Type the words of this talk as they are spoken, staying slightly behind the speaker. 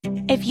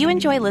If you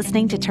enjoy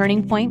listening to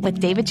Turning Point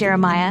with David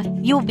Jeremiah,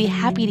 you will be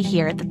happy to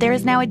hear that there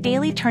is now a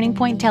daily Turning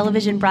Point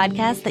television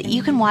broadcast that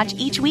you can watch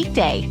each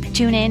weekday.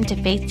 Tune in to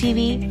Faith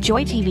TV,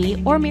 Joy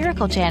TV, or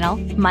Miracle Channel,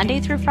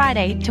 Monday through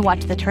Friday, to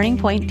watch the Turning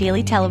Point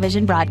daily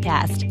television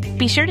broadcast.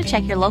 Be sure to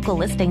check your local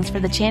listings for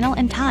the channel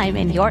and time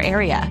in your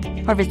area,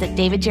 or visit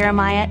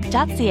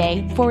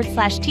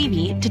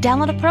davidjeremiah.ca/TV to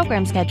download a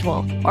program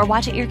schedule or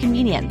watch at your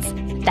convenience.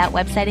 That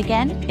website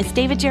again is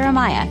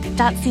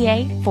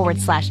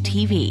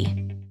davidjeremiah.ca/TV.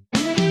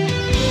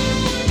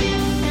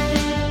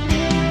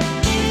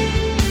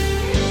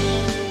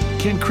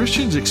 Can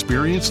Christians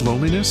experience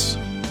loneliness?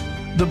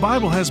 The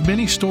Bible has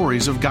many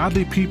stories of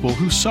godly people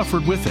who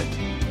suffered with it.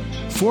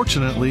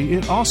 Fortunately,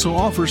 it also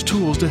offers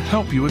tools to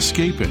help you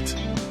escape it.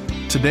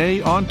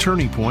 Today on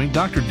Turning Point,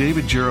 Dr.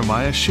 David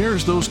Jeremiah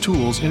shares those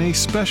tools in a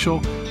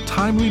special,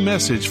 timely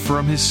message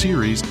from his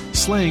series,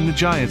 Slaying the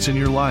Giants in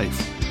Your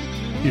Life.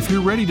 If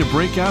you're ready to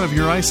break out of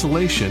your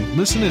isolation,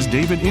 listen as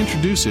David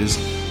introduces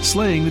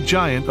Slaying the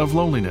Giant of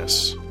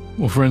Loneliness.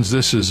 Well, friends,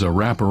 this is a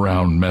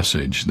wraparound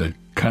message that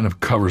kind of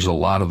covers a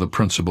lot of the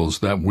principles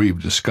that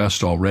we've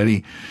discussed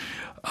already.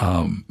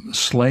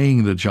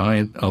 Slaying the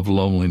Giant of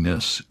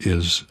Loneliness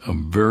is a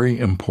very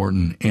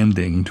important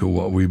ending to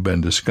what we've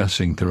been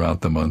discussing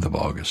throughout the month of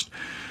August.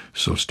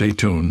 So stay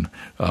tuned.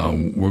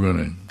 We're going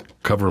to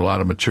cover a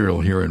lot of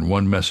material here in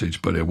one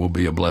message, but it will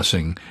be a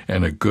blessing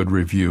and a good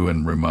review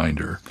and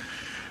reminder.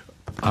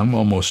 I'm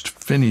almost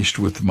finished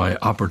with my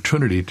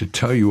opportunity to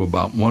tell you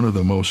about one of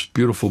the most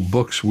beautiful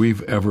books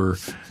we've ever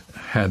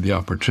had the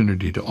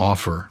opportunity to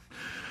offer.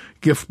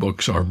 Gift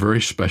books are very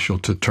special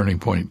to Turning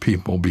Point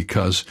people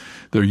because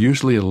they're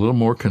usually a little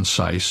more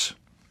concise,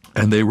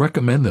 and they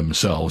recommend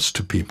themselves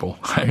to people.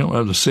 I don't know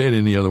how to say it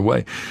any other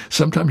way.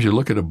 Sometimes you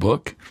look at a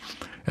book,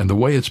 and the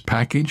way it's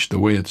packaged, the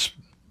way it's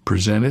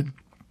presented,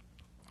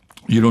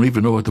 you don't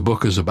even know what the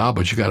book is about,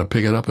 but you got to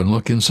pick it up and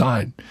look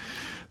inside.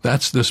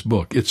 That's this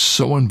book. It's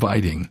so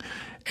inviting,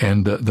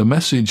 and the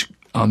message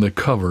on the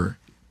cover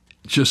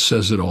just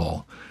says it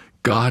all.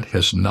 God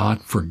has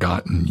not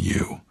forgotten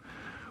you.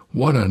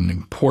 What an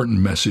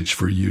important message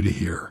for you to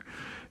hear.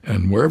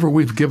 And wherever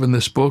we've given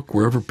this book,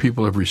 wherever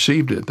people have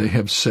received it, they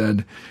have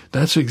said,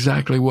 that's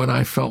exactly what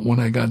I felt when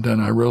I got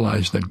done. I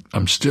realized that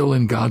I'm still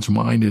in God's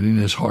mind and in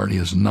his heart. He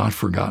has not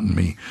forgotten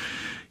me.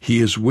 He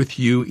is with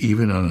you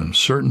even on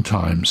uncertain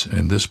times,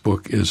 and this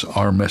book is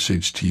our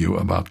message to you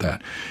about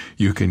that.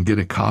 You can get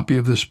a copy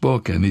of this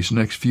book in these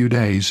next few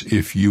days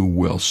if you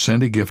will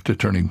send a gift to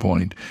Turning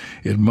Point.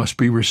 It must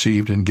be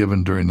received and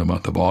given during the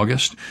month of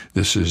August.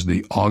 This is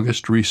the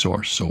August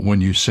resource. So when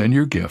you send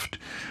your gift,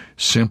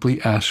 simply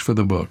ask for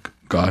the book,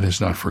 God Has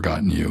Not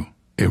Forgotten You.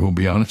 It will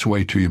be on its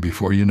way to you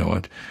before you know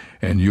it,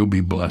 and you'll be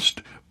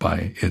blessed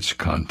by its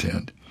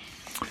content.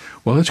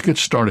 Well, let's get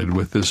started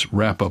with this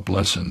wrap-up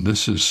lesson.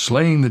 This is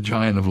Slaying the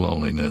Giant of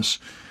Loneliness,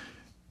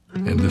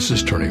 and this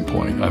is Turning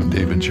Point. I'm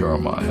David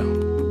Jeremiah.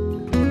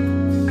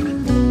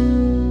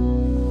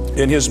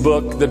 In his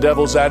book, The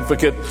Devil's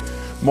Advocate,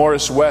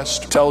 Morris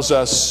West tells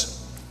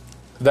us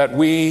that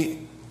we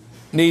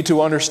need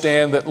to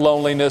understand that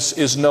loneliness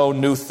is no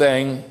new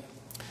thing.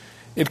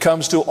 It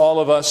comes to all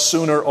of us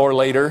sooner or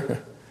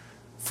later.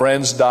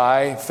 Friends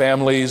die,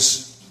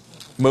 families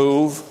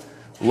move,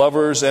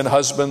 lovers and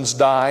husbands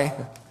die.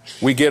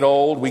 We get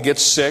old, we get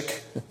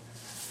sick.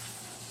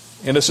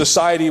 In a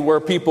society where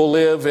people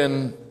live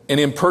in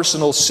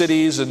impersonal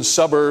cities and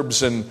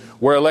suburbs, and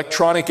where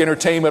electronic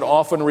entertainment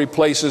often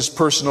replaces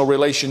personal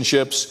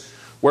relationships,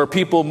 where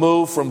people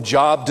move from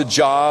job to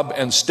job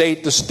and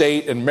state to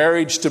state and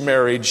marriage to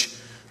marriage,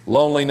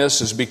 loneliness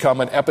has become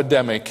an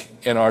epidemic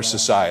in our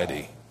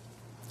society.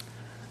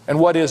 And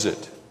what is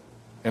it?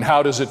 And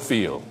how does it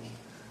feel?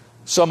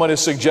 Someone has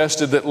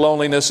suggested that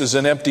loneliness is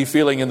an empty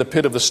feeling in the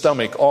pit of the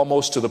stomach,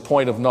 almost to the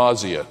point of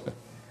nausea.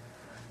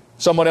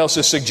 Someone else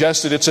has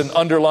suggested it's an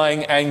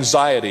underlying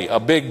anxiety, a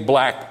big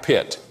black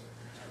pit.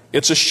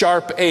 It's a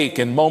sharp ache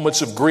in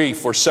moments of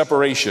grief or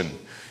separation.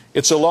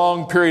 It's a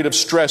long period of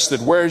stress that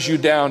wears you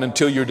down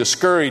until you're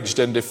discouraged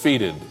and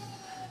defeated.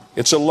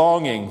 It's a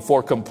longing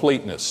for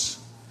completeness.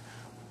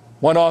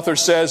 One author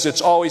says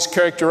it's always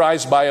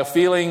characterized by a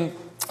feeling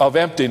of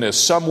emptiness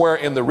somewhere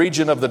in the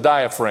region of the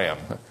diaphragm.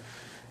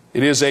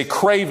 It is a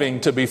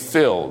craving to be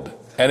filled,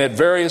 and at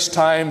various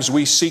times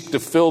we seek to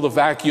fill the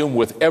vacuum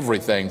with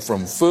everything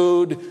from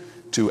food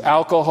to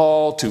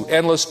alcohol to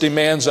endless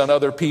demands on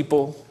other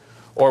people,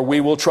 or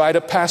we will try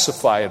to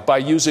pacify it by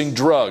using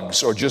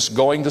drugs or just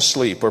going to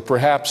sleep or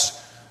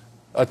perhaps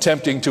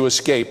attempting to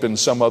escape in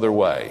some other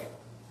way.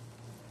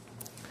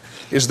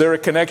 Is there a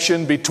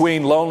connection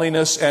between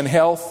loneliness and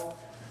health?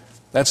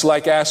 That's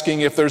like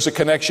asking if there's a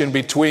connection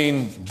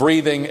between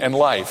breathing and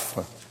life.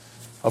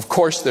 Of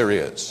course there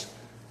is.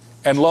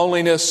 And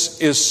loneliness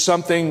is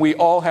something we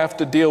all have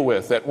to deal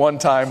with at one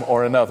time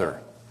or another.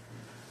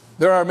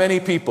 There are many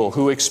people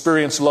who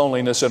experience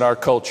loneliness in our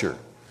culture.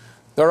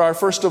 There are,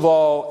 first of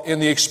all, in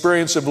the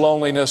experience of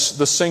loneliness,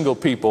 the single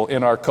people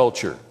in our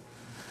culture.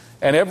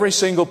 And every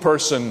single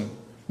person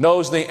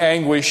knows the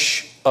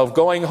anguish of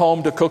going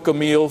home to cook a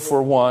meal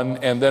for one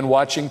and then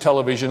watching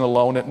television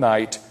alone at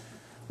night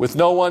with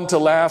no one to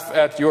laugh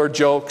at your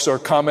jokes or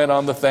comment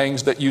on the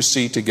things that you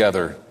see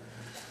together.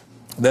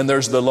 Then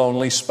there's the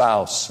lonely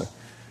spouse.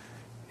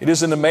 It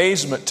is an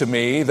amazement to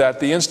me that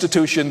the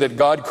institution that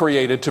God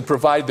created to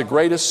provide the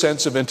greatest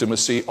sense of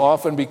intimacy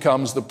often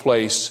becomes the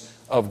place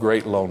of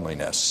great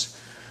loneliness.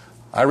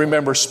 I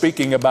remember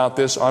speaking about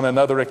this on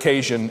another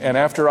occasion, and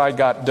after I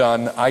got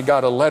done, I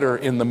got a letter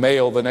in the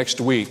mail the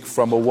next week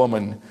from a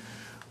woman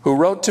who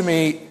wrote to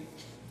me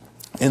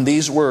in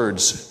these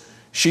words.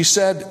 She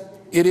said,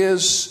 "It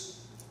is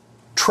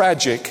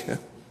tragic,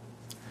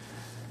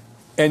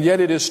 and yet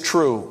it is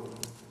true,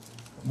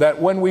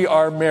 that when we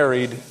are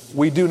married,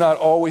 we do not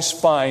always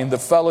find the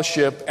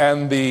fellowship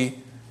and the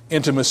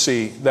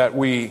intimacy that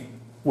we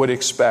would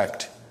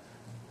expect."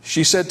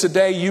 She said,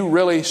 "Today you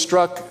really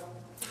struck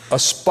a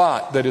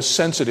spot that is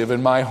sensitive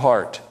in my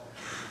heart.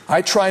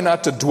 I try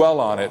not to dwell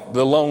on it,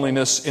 the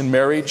loneliness in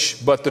marriage,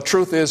 but the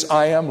truth is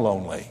I am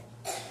lonely.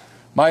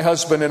 My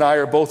husband and I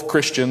are both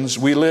Christians.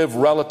 We live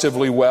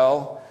relatively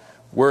well.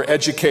 We're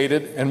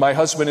educated, and my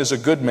husband is a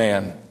good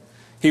man.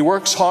 He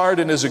works hard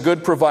and is a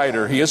good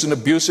provider. He isn't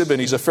abusive, and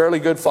he's a fairly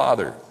good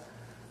father.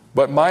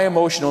 But my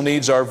emotional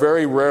needs are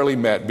very rarely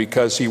met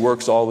because he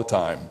works all the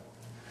time.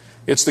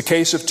 It's the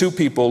case of two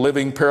people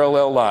living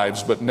parallel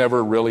lives but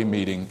never really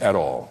meeting at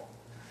all.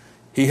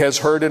 He has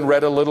heard and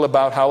read a little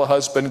about how a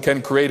husband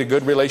can create a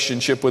good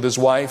relationship with his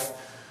wife,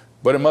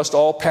 but it must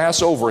all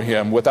pass over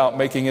him without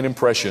making an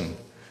impression.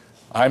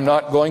 I'm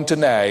not going to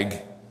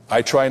nag.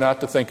 I try not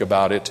to think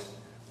about it,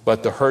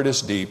 but the hurt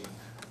is deep.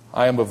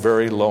 I am a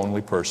very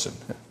lonely person."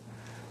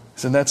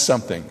 Isn't that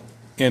something?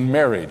 In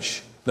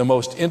marriage, the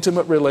most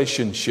intimate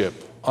relationship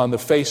on the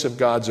face of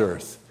God's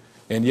earth,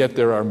 and yet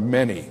there are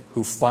many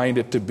who find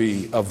it to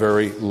be a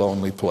very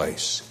lonely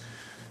place.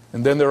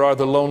 And then there are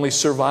the lonely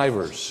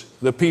survivors,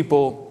 the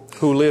people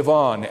who live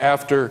on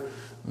after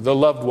the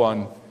loved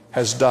one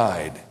has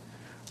died.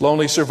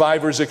 Lonely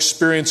survivors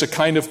experience a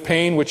kind of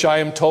pain which I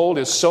am told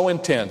is so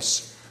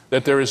intense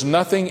that there is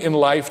nothing in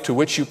life to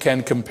which you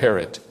can compare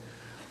it.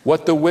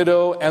 What the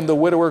widow and the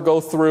widower go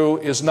through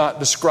is not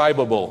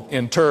describable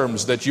in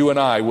terms that you and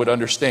I would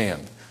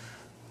understand.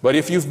 But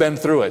if you've been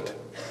through it,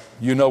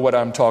 you know what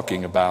I'm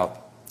talking about.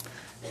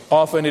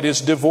 Often it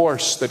is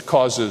divorce that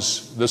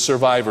causes the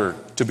survivor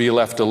to be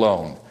left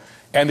alone.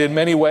 And in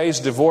many ways,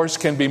 divorce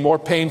can be more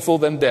painful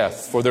than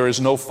death, for there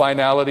is no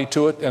finality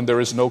to it and there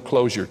is no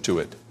closure to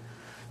it.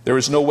 There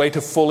is no way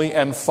to fully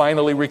and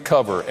finally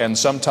recover, and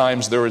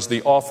sometimes there is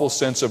the awful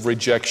sense of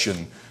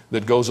rejection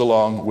that goes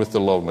along with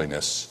the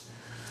loneliness.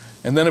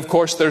 And then, of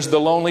course, there's the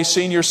lonely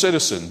senior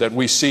citizen that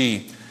we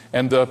see,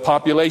 and the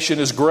population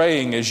is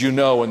graying, as you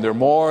know, and there are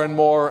more and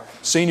more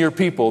senior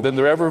people than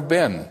there ever have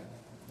been.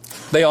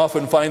 They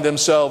often find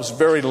themselves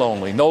very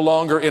lonely, no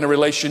longer in a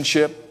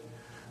relationship,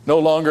 no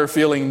longer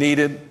feeling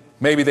needed.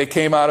 Maybe they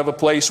came out of a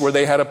place where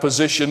they had a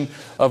position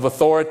of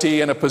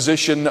authority and a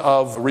position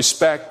of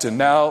respect, and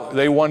now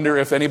they wonder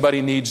if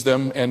anybody needs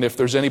them and if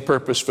there's any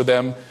purpose for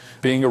them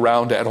being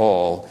around at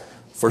all.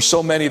 For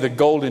so many, the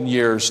golden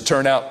years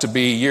turn out to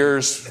be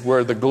years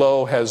where the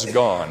glow has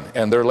gone,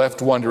 and they're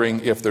left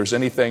wondering if there's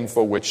anything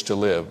for which to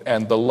live.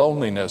 And the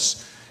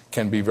loneliness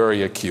can be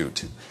very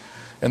acute.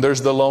 And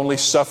there's the lonely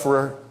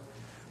sufferer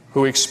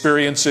who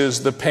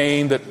experiences the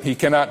pain that he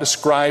cannot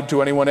describe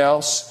to anyone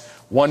else.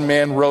 One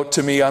man wrote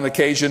to me on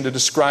occasion to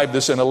describe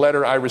this in a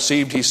letter I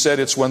received. He said,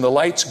 "It's when the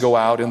lights go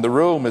out and the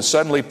room is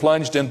suddenly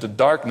plunged into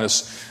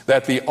darkness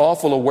that the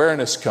awful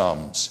awareness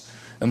comes.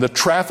 And the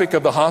traffic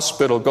of the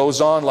hospital goes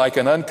on like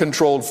an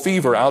uncontrolled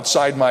fever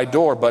outside my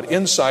door, but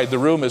inside the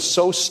room is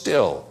so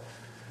still.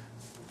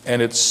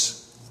 And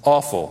it's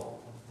awful.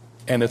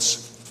 And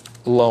it's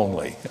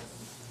lonely."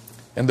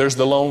 And there's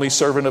the lonely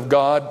servant of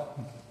God.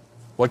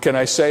 What can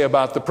I say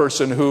about the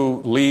person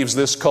who leaves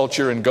this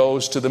culture and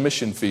goes to the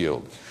mission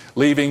field,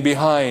 leaving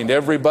behind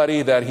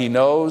everybody that he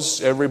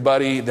knows,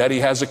 everybody that he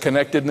has a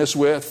connectedness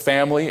with,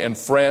 family and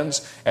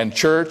friends and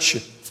church.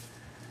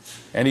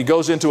 And he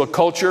goes into a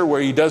culture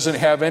where he doesn't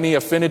have any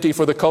affinity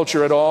for the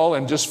culture at all,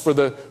 and just for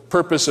the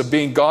purpose of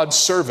being God's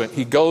servant,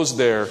 he goes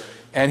there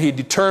and he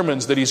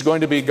determines that he's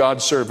going to be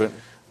God's servant.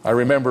 I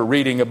remember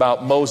reading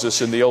about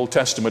Moses in the Old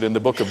Testament in the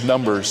book of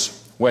Numbers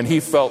when he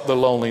felt the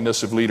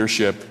loneliness of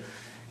leadership.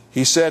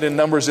 He said in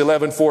Numbers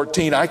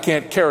 11:14, "I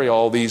can't carry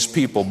all these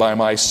people by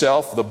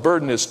myself. The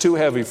burden is too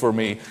heavy for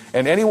me."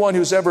 And anyone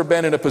who's ever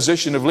been in a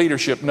position of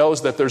leadership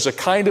knows that there's a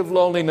kind of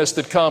loneliness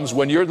that comes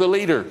when you're the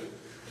leader.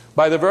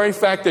 By the very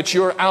fact that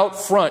you're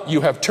out front, you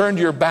have turned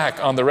your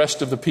back on the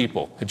rest of the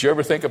people. Did you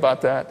ever think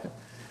about that?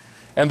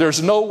 And there's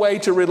no way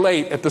to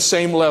relate at the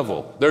same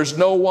level. There's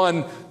no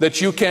one that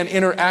you can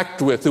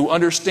interact with who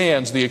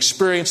understands the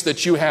experience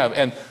that you have.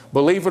 And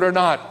believe it or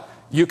not,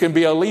 you can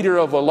be a leader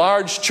of a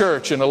large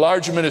church and a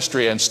large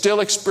ministry and still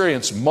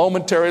experience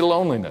momentary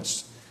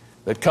loneliness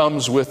that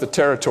comes with the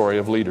territory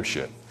of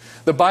leadership.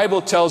 The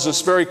Bible tells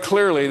us very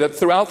clearly that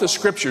throughout the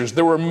Scriptures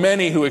there were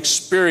many who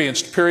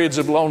experienced periods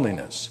of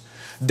loneliness.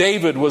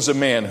 David was a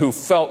man who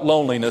felt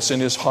loneliness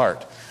in his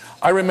heart.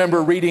 I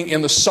remember reading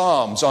in the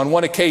Psalms on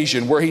one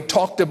occasion where he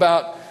talked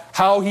about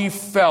how he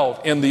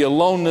felt in the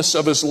aloneness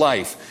of his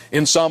life.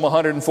 In Psalm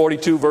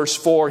 142 verse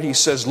 4, he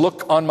says,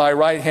 "Look on my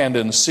right hand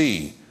and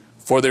see,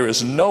 for there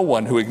is no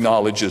one who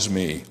acknowledges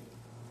me.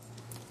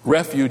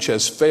 Refuge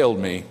has failed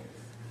me.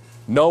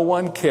 No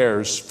one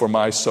cares for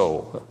my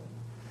soul."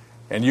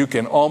 And you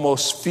can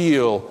almost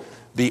feel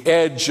the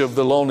edge of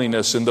the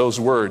loneliness in those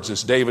words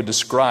as David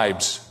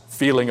describes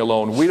feeling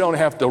alone. We don't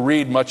have to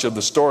read much of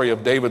the story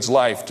of David's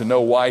life to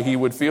know why he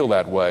would feel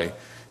that way.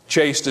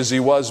 Chased as he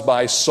was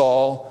by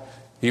Saul,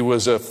 he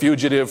was a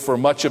fugitive for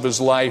much of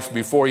his life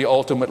before he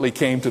ultimately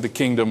came to the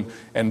kingdom,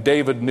 and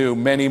David knew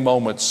many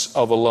moments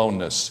of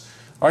aloneness.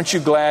 Aren't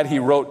you glad he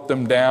wrote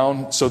them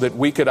down so that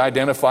we could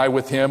identify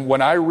with him?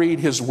 When I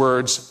read his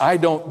words, I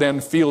don't then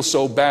feel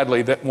so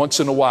badly that once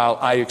in a while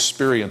I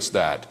experience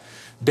that.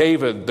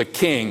 David, the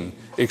king,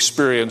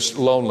 experienced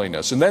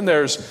loneliness. And then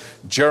there's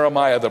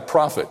Jeremiah the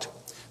prophet.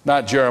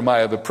 Not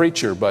Jeremiah the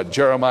preacher, but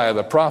Jeremiah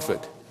the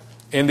prophet.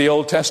 In the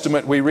Old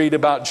Testament, we read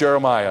about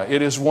Jeremiah.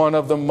 It is one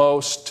of the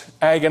most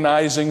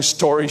agonizing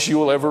stories you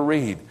will ever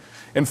read.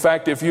 In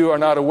fact, if you are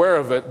not aware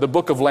of it, the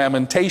book of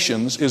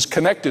Lamentations is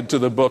connected to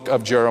the book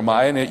of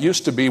Jeremiah, and it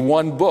used to be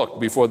one book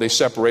before they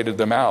separated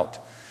them out.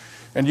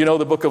 And you know,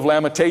 the book of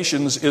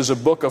Lamentations is a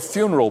book of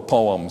funeral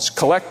poems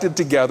collected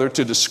together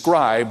to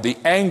describe the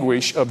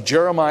anguish of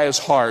Jeremiah's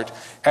heart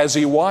as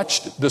he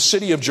watched the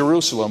city of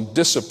Jerusalem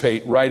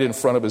dissipate right in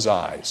front of his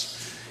eyes.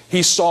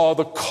 He saw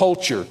the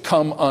culture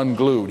come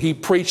unglued. He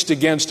preached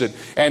against it,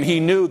 and he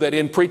knew that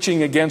in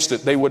preaching against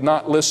it, they would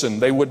not listen,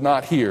 they would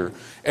not hear.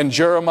 And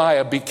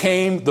Jeremiah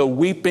became the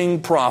weeping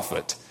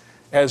prophet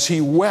as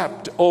he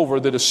wept over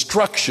the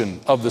destruction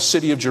of the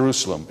city of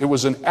Jerusalem. It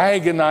was an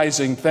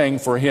agonizing thing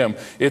for him.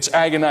 It's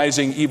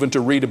agonizing even to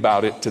read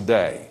about it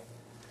today.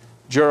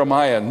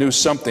 Jeremiah knew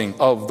something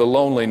of the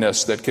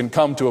loneliness that can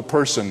come to a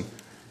person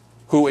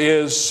who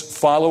is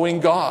following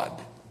God.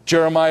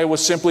 Jeremiah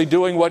was simply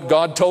doing what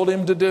God told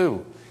him to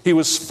do. He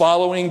was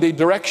following the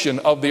direction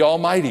of the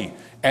Almighty,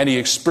 and he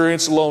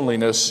experienced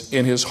loneliness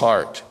in his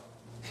heart.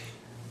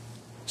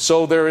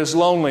 So there is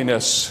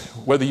loneliness,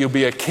 whether you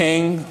be a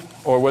king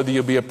or whether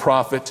you be a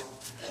prophet.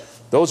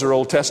 Those are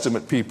Old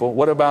Testament people.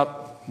 What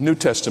about New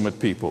Testament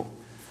people?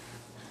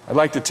 I'd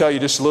like to tell you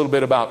just a little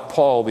bit about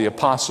Paul the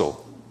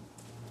Apostle,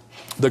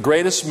 the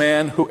greatest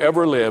man who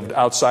ever lived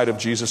outside of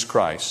Jesus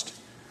Christ,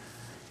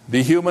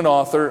 the human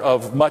author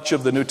of much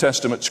of the New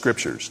Testament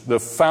scriptures, the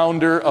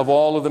founder of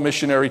all of the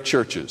missionary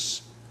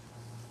churches,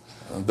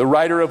 the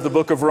writer of the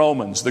book of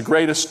Romans, the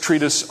greatest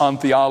treatise on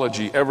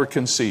theology ever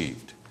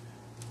conceived.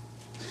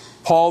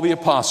 Paul the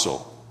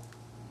Apostle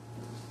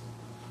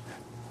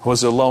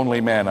was a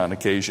lonely man on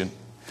occasion.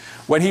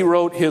 When he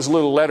wrote his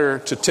little letter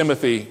to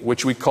Timothy,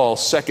 which we call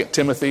 2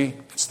 Timothy,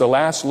 it's the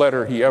last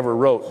letter he ever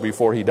wrote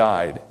before he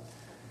died.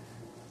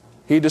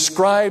 He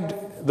described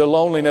the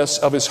loneliness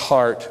of his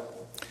heart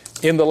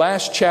in the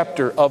last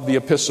chapter of the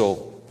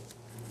epistle,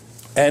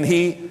 and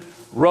he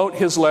wrote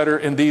his letter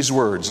in these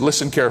words.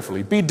 Listen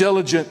carefully. "Be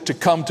diligent to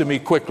come to me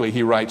quickly,"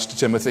 he writes to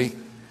Timothy,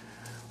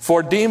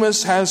 "for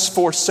Demas has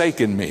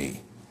forsaken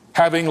me,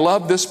 having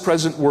loved this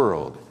present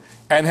world,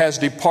 and has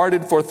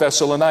departed for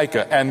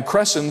Thessalonica, and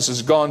Crescens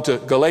is gone to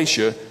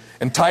Galatia,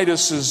 and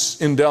Titus is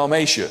in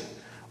Dalmatia.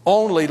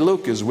 Only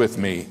Luke is with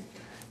me.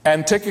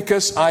 And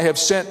Tychicus I have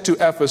sent to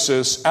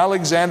Ephesus.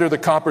 Alexander the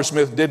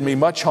coppersmith did me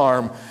much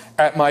harm.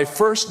 At my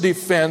first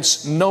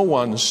defense no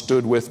one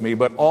stood with me,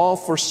 but all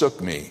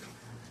forsook me.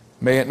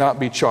 May it not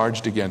be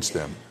charged against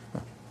them."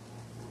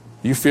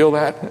 You feel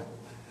that?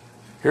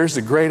 Here's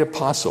the great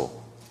apostle,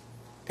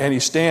 and he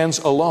stands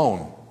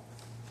alone.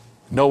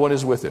 No one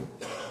is with him.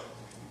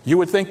 You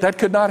would think that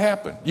could not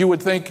happen. You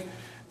would think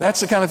that's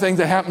the kind of thing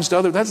that happens to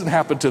others. That doesn't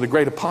happen to the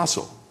great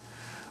apostle.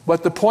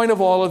 But the point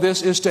of all of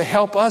this is to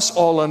help us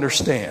all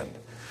understand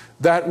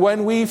that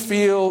when we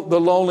feel the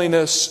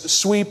loneliness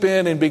sweep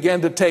in and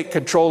begin to take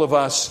control of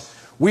us,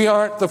 we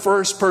aren't the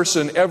first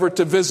person ever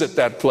to visit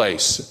that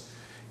place.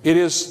 It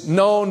is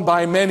known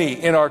by many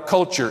in our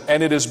culture,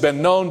 and it has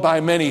been known by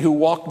many who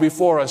walked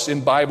before us in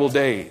Bible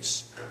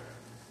days.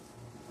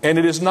 And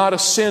it is not a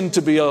sin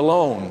to be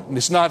alone.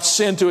 It's not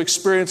sin to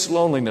experience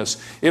loneliness.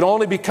 It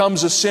only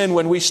becomes a sin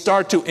when we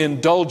start to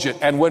indulge it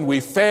and when we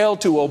fail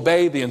to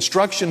obey the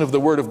instruction of the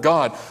Word of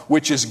God,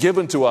 which is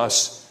given to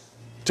us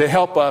to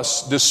help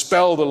us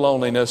dispel the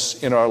loneliness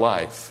in our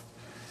life.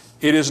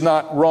 It is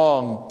not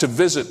wrong to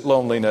visit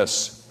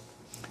loneliness.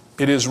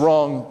 It is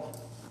wrong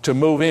to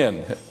move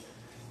in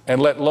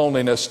and let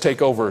loneliness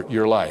take over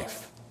your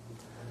life.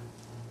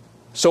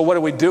 So what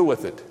do we do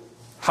with it?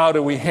 How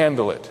do we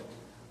handle it?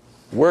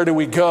 Where do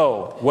we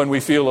go when we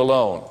feel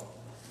alone?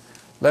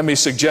 Let me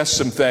suggest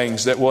some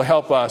things that will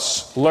help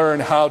us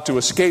learn how to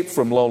escape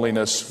from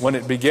loneliness when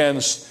it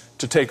begins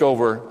to take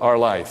over our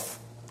life.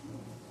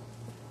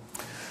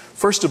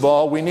 First of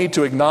all, we need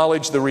to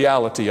acknowledge the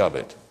reality of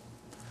it.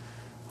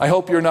 I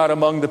hope you're not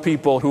among the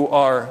people who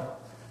are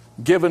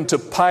given to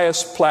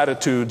pious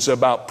platitudes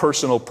about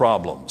personal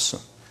problems.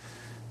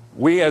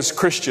 We as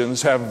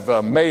Christians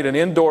have made an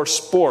indoor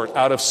sport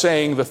out of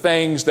saying the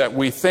things that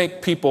we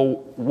think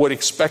people would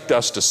expect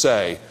us to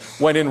say,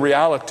 when in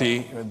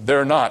reality,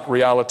 they're not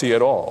reality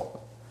at all.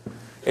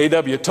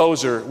 A.W.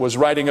 Tozer was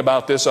writing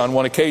about this on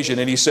one occasion,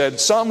 and he said,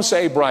 "Some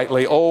say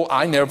brightly, 'Oh,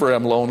 I never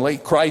am lonely.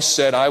 Christ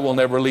said, I will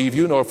never leave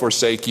you nor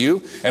forsake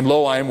you, and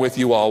lo, I am with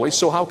you always.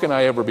 So how can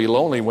I ever be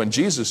lonely when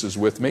Jesus is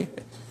with me?'"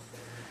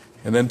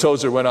 And then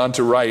Tozer went on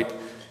to write,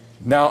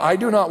 "Now, I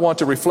do not want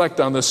to reflect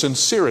on the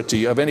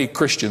sincerity of any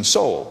Christian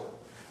soul,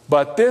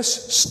 but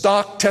this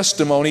stock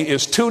testimony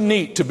is too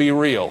neat to be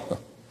real.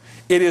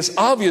 It is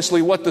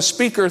obviously what the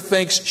speaker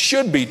thinks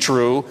should be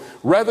true,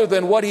 rather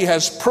than what he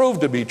has proved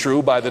to be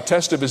true by the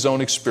test of his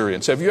own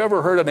experience." Have you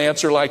ever heard an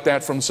answer like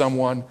that from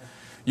someone?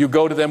 You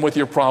go to them with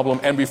your problem,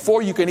 and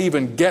before you can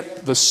even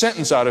get the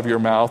sentence out of your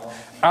mouth,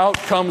 out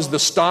comes the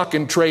stock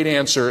and trade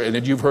answer, and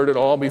then you've heard it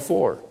all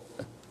before.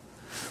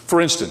 For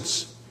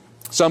instance,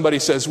 somebody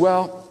says,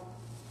 "Well,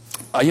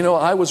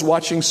 I was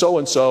watching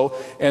so-and-so,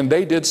 and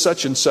they did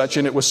such and such,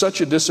 and it was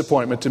such a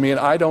disappointment to me, and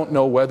I don't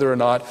know whether or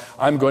not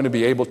I'm going to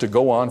be able to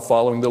go on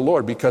following the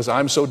Lord because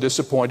I'm so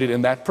disappointed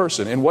in that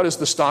person." And what is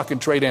the stock and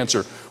trade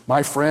answer?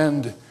 "My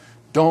friend,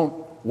 don't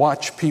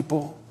watch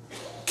people.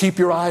 Keep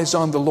your eyes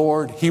on the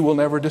Lord. He will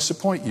never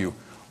disappoint you."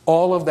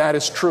 All of that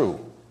is true.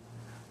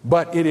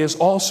 But it is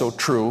also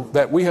true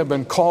that we have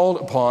been called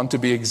upon to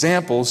be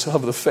examples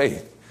of the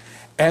faith,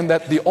 and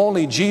that the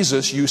only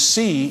Jesus you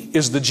see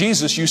is the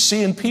Jesus you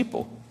see in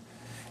people.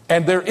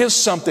 And there is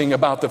something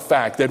about the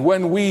fact that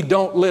when we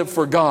don't live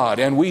for God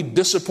and we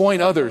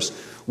disappoint others,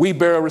 we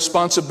bear a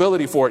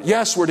responsibility for it.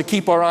 Yes, we're to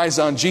keep our eyes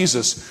on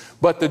Jesus,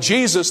 but the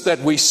Jesus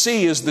that we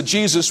see is the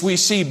Jesus we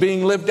see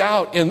being lived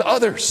out in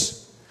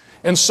others.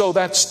 And so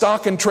that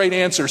stock and trade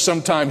answer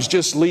sometimes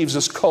just leaves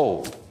us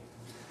cold.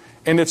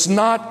 And it's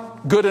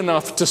not good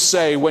enough to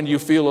say when you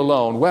feel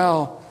alone,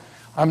 "Well,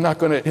 I'm not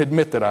going to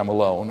admit that I'm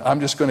alone.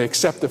 I'm just going to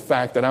accept the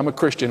fact that I'm a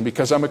Christian.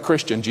 Because I'm a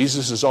Christian,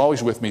 Jesus is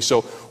always with me.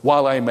 So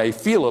while I may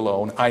feel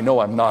alone, I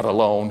know I'm not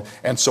alone.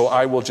 And so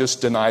I will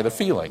just deny the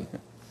feeling."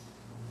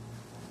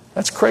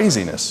 That's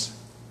craziness.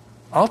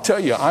 I'll tell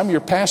you, I'm your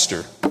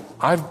pastor.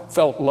 I've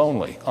felt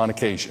lonely on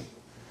occasion.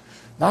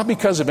 Not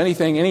because of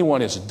anything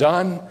anyone has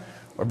done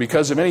or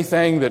because of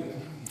anything that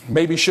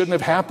maybe shouldn't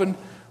have happened,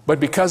 but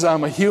because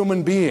I'm a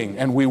human being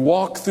and we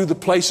walk through the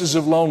places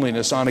of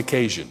loneliness on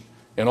occasion.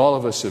 And all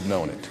of us have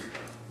known it.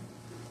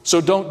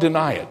 So don't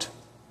deny it.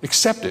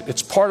 Accept it.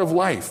 It's part of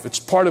life. It's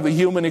part of the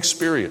human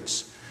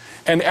experience.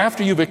 And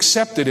after you've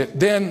accepted it,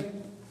 then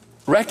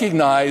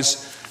recognize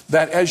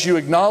that as you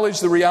acknowledge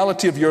the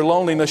reality of your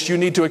loneliness, you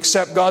need to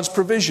accept God's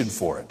provision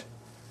for it.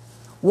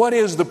 What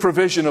is the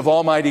provision of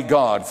Almighty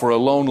God for a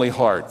lonely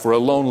heart, for a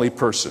lonely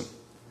person?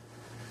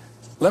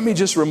 Let me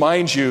just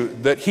remind you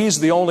that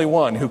He's the only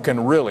one who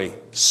can really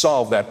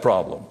solve that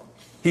problem.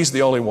 He's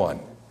the only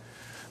one.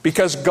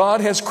 Because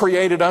God has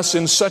created us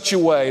in such a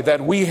way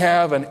that we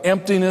have an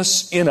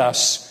emptiness in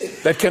us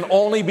that can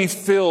only be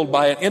filled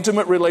by an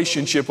intimate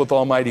relationship with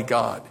Almighty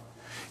God.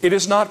 It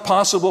is not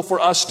possible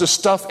for us to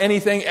stuff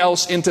anything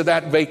else into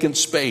that vacant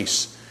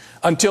space.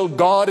 Until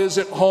God is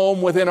at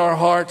home within our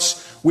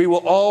hearts, we will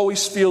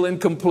always feel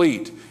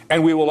incomplete,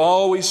 and we will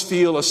always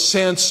feel a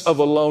sense of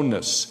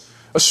aloneness,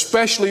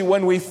 especially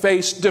when we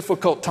face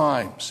difficult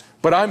times.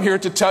 But I'm here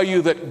to tell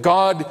you that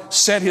God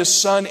sent His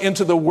Son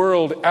into the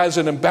world as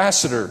an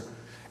ambassador.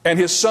 And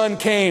His Son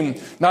came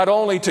not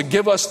only to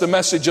give us the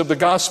message of the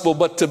gospel,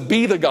 but to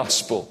be the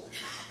gospel.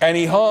 And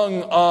He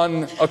hung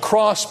on a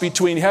cross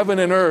between heaven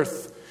and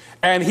earth.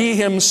 And He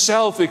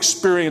Himself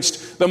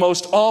experienced the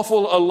most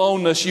awful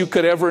aloneness you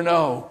could ever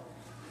know.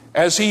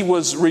 As He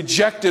was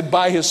rejected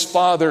by His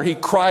Father, He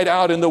cried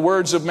out in the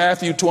words of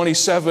Matthew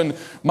 27,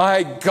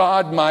 my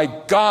God,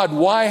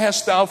 why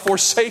hast Thou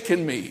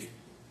forsaken me?"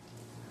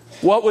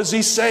 What was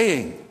He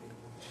saying?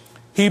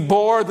 He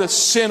bore the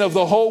sin of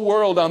the whole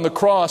world on the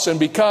cross, and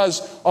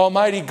because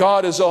Almighty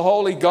God is a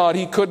holy God,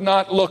 He could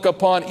not look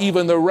upon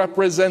even the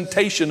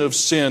representation of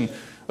sin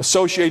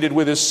associated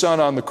with His Son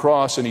on the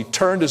cross, and He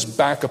turned His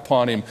back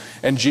upon Him,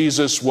 and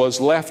Jesus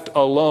was left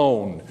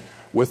alone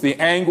with the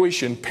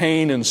anguish and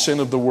pain and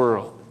sin of the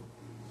world.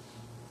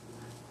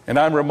 And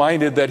I'm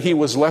reminded that He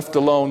was left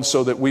alone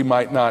so that we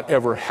might not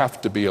ever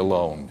have to be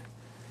alone.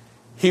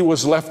 He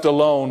was left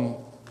alone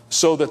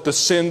so that the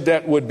sin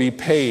debt would be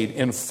paid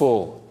in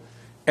full,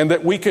 and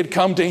that we could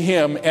come to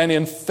Him, and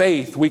in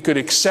faith we could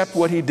accept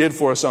what He did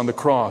for us on the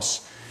cross.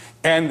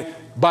 And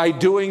by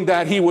doing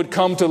that, He would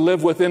come to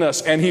live within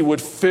us, and He would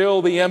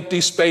fill the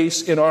empty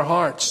space in our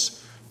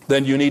hearts.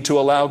 Then you need to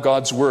allow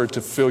God's Word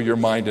to fill your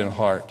mind and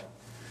heart.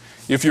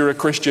 If you're a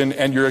Christian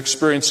and you're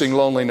experiencing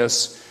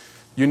loneliness,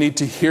 you need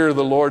to hear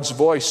the Lord's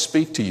voice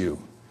speak to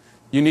you.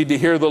 You need to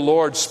hear the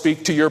Lord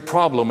speak to your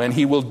problem, and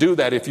He will do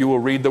that if you will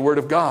read the Word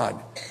of God.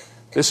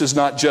 This is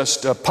not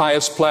just a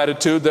pious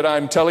platitude that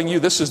I'm telling you.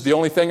 This is the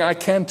only thing I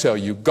can tell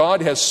you.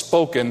 God has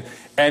spoken,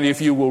 and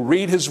if you will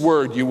read His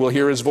Word, you will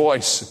hear His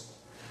voice.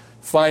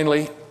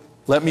 Finally,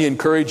 let me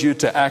encourage you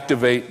to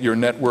activate your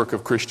network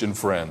of Christian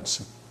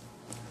friends.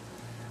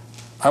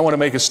 I want to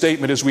make a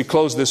statement as we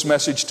close this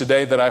message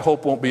today that I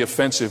hope won't be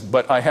offensive,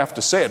 but I have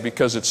to say it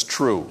because it's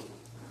true.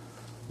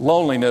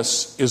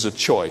 Loneliness is a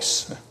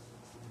choice.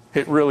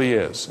 It really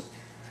is.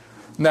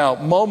 Now,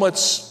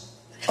 moments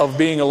of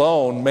being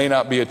alone may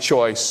not be a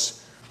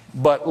choice,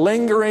 but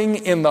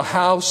lingering in the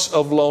house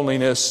of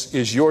loneliness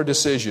is your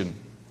decision,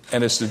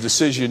 and it's the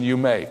decision you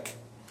make.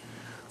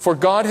 For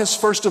God has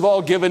first of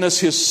all given us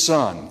His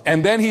Son,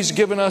 and then He's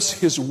given us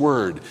His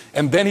Word,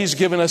 and then He's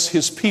given us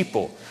His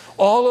people,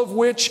 all of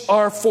which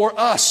are for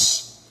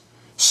us,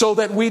 so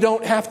that we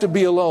don't have to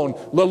be alone.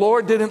 The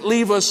Lord didn't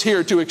leave us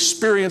here to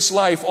experience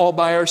life all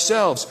by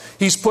ourselves.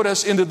 He's put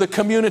us into the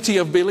community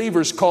of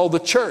believers called the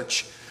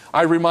church.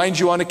 I remind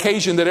you on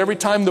occasion that every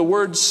time the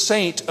word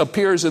saint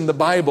appears in the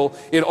Bible,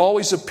 it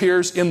always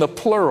appears in the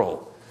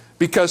plural.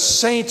 Because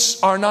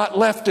saints are not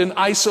left in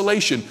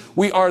isolation.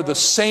 We are the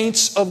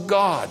saints of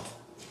God.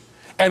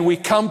 And we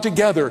come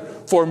together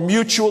for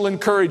mutual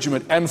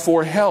encouragement and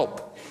for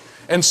help.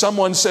 And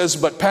someone says,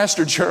 but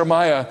Pastor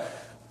Jeremiah,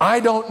 I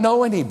don't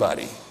know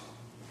anybody.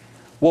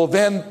 Well,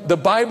 then the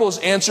Bible's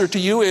answer to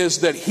you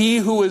is that he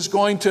who is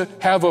going to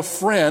have a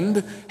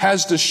friend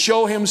has to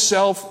show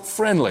himself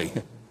friendly.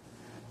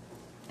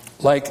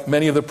 Like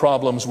many of the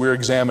problems we're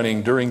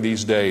examining during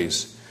these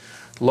days,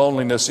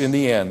 loneliness in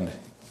the end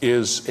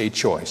is a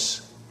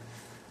choice.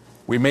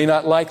 We may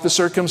not like the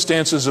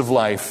circumstances of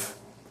life.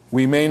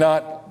 We may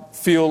not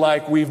feel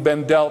like we've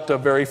been dealt a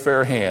very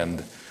fair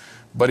hand.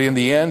 But in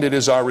the end, it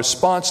is our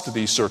response to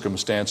these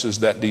circumstances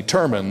that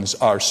determines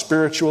our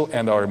spiritual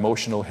and our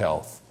emotional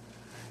health.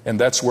 And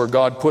that's where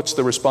God puts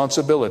the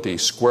responsibility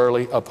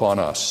squarely upon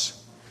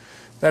us.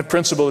 That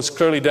principle is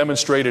clearly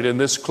demonstrated in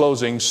this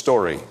closing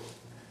story.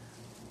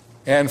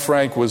 Anne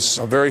Frank was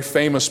a very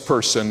famous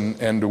person,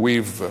 and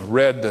we've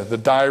read the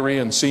diary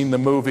and seen the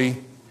movie.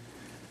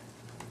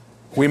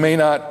 We may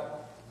not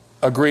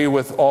agree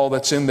with all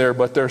that's in there,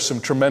 but there are some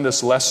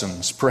tremendous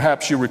lessons.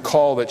 Perhaps you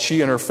recall that she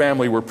and her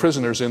family were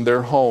prisoners in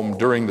their home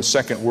during the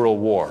Second World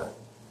War.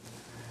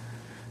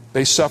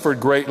 They suffered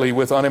greatly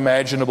with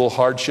unimaginable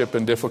hardship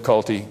and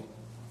difficulty.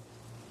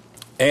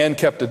 Anne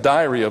kept a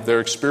diary of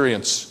their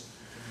experience,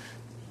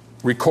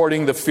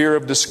 recording the fear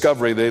of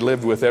discovery they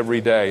lived with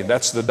every day.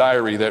 That's the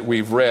diary that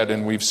we've read,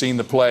 and we've seen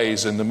the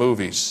plays and the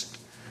movies.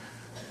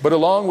 But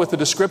along with the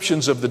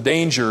descriptions of the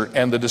danger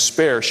and the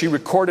despair, she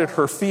recorded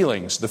her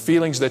feelings, the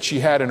feelings that she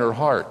had in her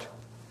heart.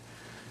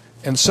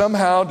 And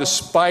somehow,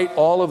 despite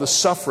all of the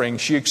suffering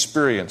she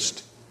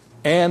experienced,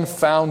 Anne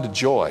found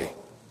joy.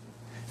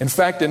 In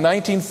fact, in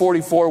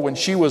 1944, when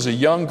she was a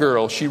young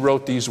girl, she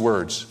wrote these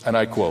words, and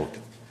I quote,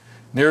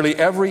 "Nearly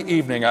every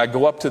evening I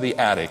go up to the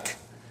attic,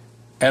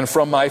 and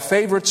from my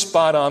favorite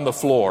spot on the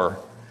floor,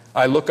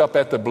 I look up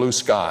at the blue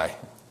sky.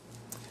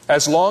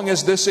 As long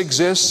as this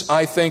exists,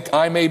 I think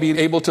I may be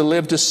able to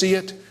live to see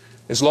it.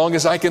 As long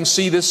as I can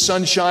see this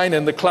sunshine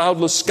and the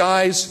cloudless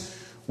skies,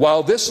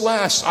 while this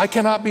lasts, I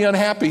cannot be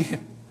unhappy.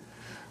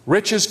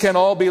 Riches can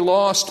all be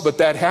lost, but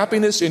that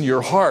happiness in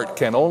your heart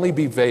can only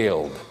be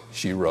veiled,"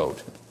 she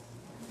wrote.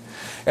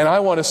 And I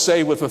want to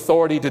say with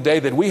authority today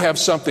that we have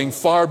something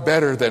far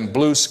better than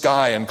blue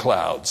sky and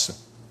clouds.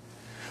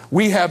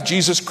 We have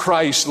Jesus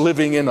Christ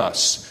living in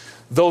us.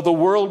 Though the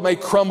world may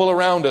crumble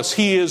around us,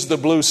 He is the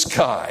blue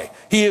sky.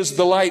 He is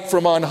the light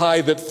from on high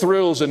that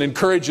thrills and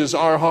encourages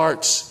our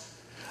hearts.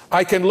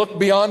 I can look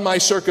beyond my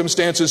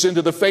circumstances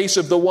into the face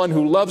of the one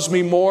who loves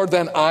me more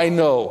than I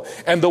know,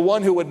 and the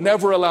one who would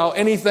never allow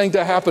anything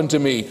to happen to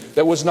me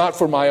that was not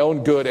for my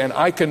own good. And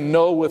I can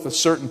know with a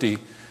certainty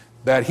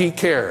that He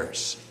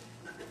cares,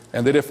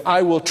 and that if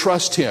I will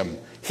trust Him,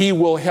 He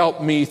will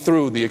help me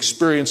through the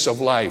experience of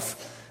life,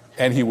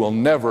 and He will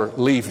never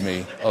leave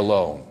me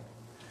alone.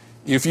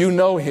 If you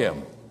know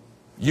Him,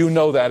 you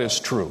know that is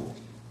true.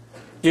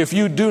 If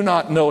you do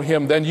not know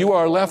Him, then you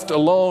are left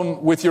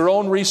alone with your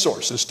own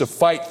resources to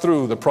fight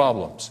through the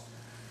problems.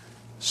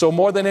 So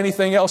more than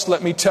anything else,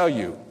 let me tell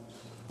you,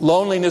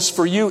 loneliness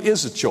for you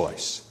is a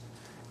choice.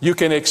 You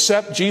can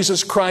accept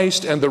Jesus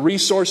Christ and the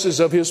resources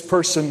of His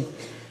person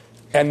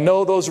and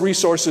know those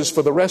resources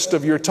for the rest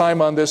of your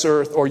time on this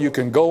earth, or you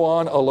can go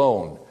on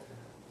alone,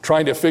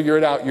 trying to figure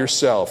it out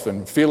yourself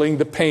and feeling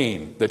the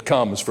pain that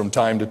comes from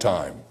time to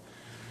time.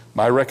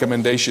 My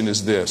recommendation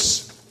is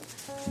this: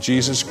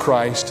 Jesus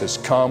Christ has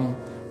come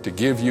to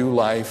give you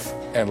life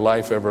and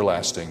life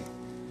everlasting.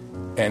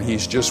 And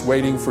He's just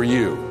waiting for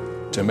you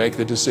to make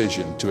the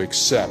decision to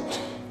accept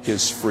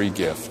His free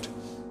gift.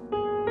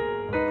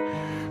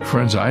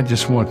 Friends, I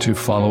just want to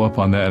follow up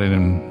on that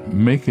and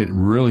make it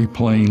really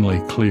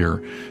plainly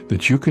clear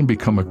that you can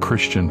become a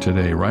Christian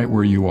today, right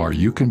where you are.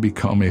 You can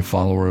become a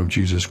follower of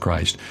Jesus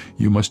Christ.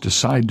 You must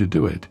decide to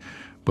do it.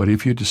 But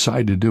if you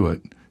decide to do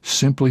it,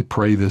 simply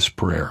pray this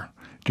prayer: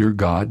 Dear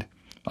God,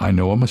 I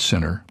know I'm a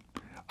sinner.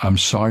 I'm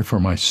sorry for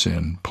my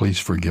sin. Please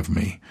forgive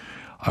me.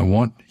 I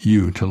want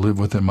you to live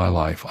within my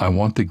life. I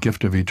want the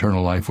gift of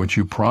eternal life, which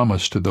you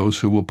promised to those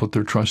who will put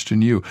their trust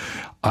in you.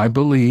 I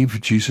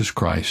believe, Jesus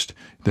Christ,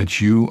 that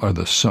you are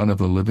the Son of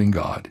the living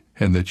God,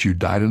 and that you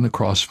died on the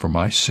cross for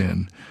my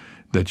sin,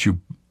 that you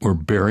were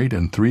buried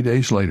and 3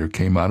 days later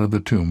came out of the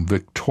tomb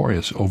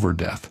victorious over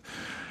death.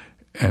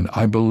 And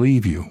I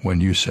believe you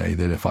when you say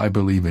that if I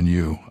believe in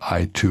you,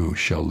 I too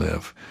shall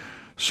live.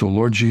 So,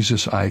 Lord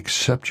Jesus, I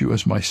accept you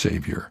as my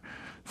Savior.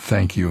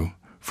 Thank you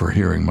for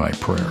hearing my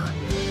prayer.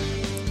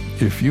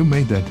 If you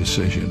made that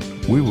decision,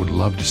 we would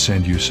love to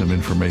send you some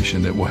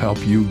information that will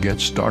help you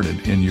get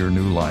started in your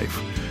new life.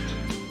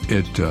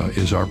 It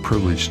is our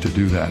privilege to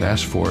do that.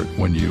 Ask for it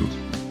when you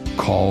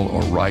call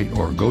or write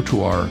or go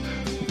to our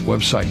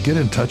website. Get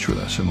in touch with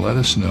us and let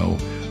us know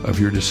of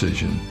your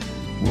decision.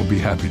 We'll be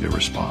happy to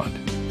respond.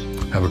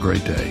 Have a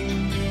great day.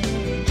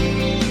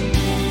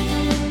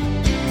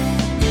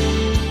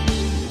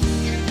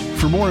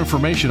 For more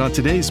information on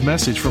today's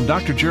message from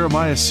Dr.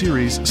 Jeremiah's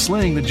series,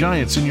 Slaying the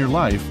Giants in Your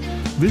Life,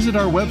 visit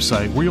our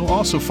website where you'll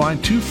also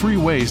find 2 free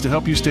ways to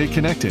help you stay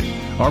connected: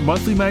 our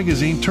monthly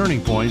magazine, Turning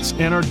Points,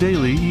 and our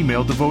daily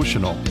email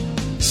devotional.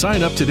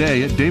 Sign up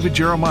today at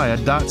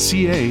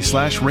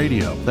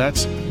davidjeremiah.ca/radio.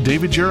 That's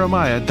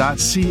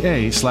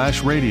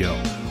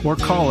davidjeremiah.ca/radio. Or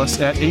call us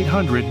at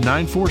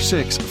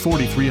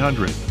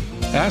 800-946-4300.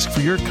 Ask for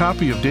your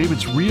copy of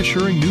David's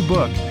reassuring new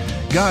book,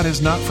 God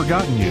Has Not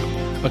Forgotten You,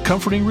 a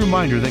comforting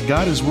reminder that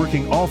God is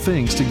working all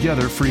things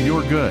together for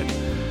your good.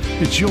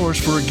 It's yours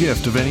for a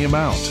gift of any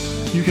amount.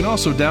 You can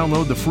also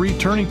download the free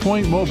Turning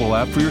Point mobile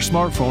app for your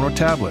smartphone or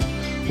tablet,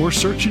 or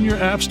search in your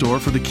app store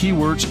for the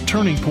keywords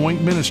Turning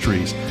Point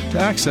Ministries to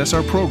access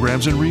our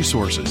programs and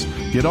resources.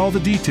 Get all the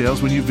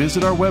details when you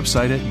visit our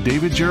website at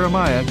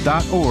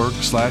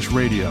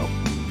davidjeremiah.org/radio.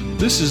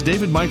 This is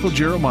David Michael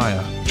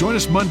Jeremiah. Join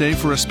us Monday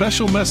for a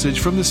special message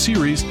from the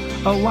series,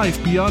 A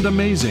Life Beyond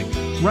Amazing,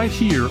 right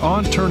here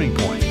on Turning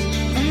Point.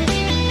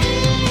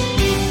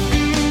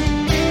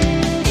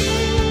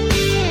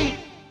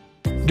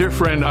 Dear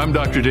friend, I'm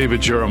Dr. David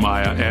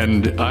Jeremiah,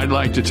 and I'd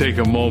like to take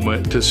a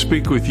moment to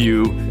speak with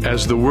you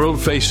as the world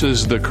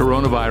faces the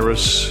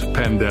coronavirus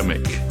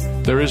pandemic.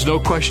 There is no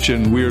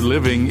question we are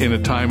living in a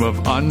time of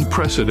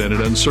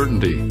unprecedented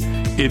uncertainty.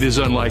 It is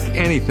unlike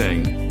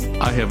anything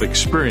I have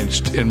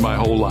experienced in my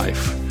whole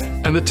life.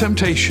 And the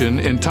temptation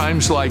in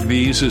times like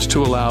these is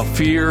to allow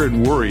fear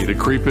and worry to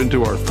creep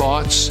into our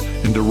thoughts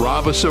and to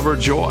rob us of our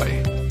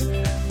joy.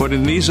 But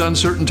in these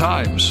uncertain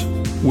times,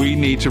 we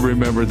need to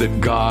remember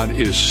that God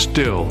is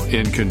still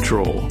in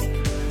control.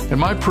 And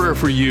my prayer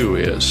for you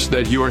is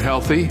that you are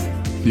healthy,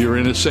 you're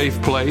in a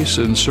safe place,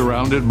 and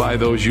surrounded by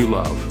those you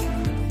love.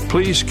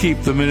 Please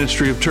keep the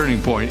ministry of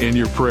Turning Point in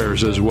your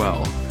prayers as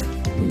well.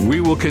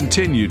 We will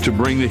continue to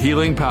bring the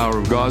healing power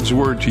of God's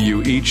Word to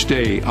you each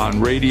day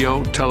on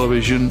radio,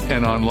 television,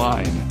 and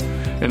online.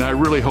 And I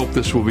really hope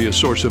this will be a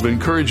source of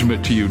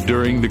encouragement to you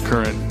during the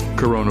current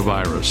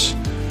coronavirus.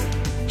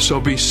 So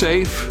be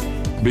safe,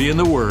 be in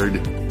the Word,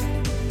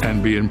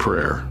 and be in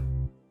prayer.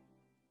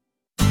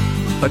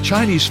 A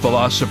Chinese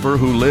philosopher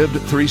who lived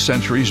 3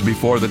 centuries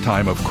before the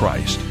time of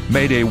Christ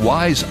made a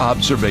wise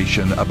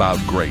observation about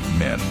great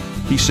men.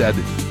 He said,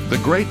 "The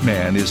great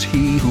man is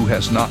he who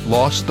has not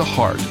lost the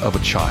heart of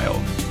a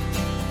child."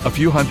 A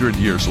few hundred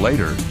years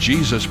later,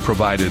 Jesus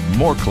provided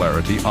more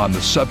clarity on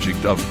the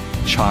subject of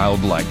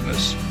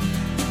childlikeness.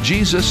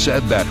 Jesus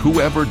said that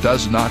whoever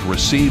does not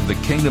receive the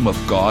kingdom of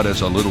God as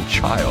a little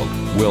child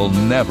will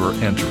never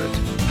enter it.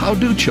 How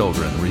do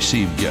children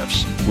receive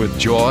gifts? With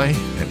joy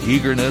and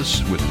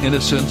eagerness, with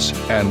innocence,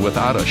 and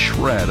without a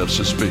shred of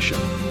suspicion.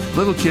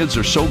 Little kids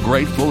are so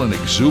grateful and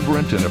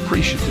exuberant and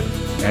appreciative,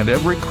 and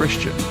every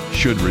Christian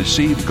should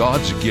receive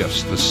God's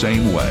gifts the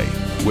same way,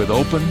 with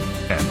open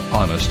and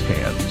honest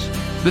hands.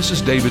 This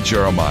is David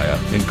Jeremiah,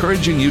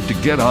 encouraging you to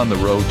get on the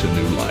road to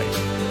new life.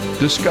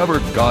 Discover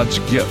God's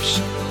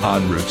gifts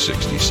on Route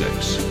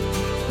 66.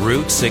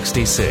 Route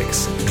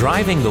 66,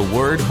 driving the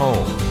word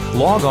home.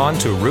 Log on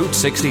to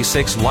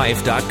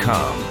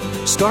Route66Life.com.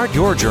 Start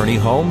your journey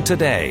home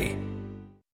today.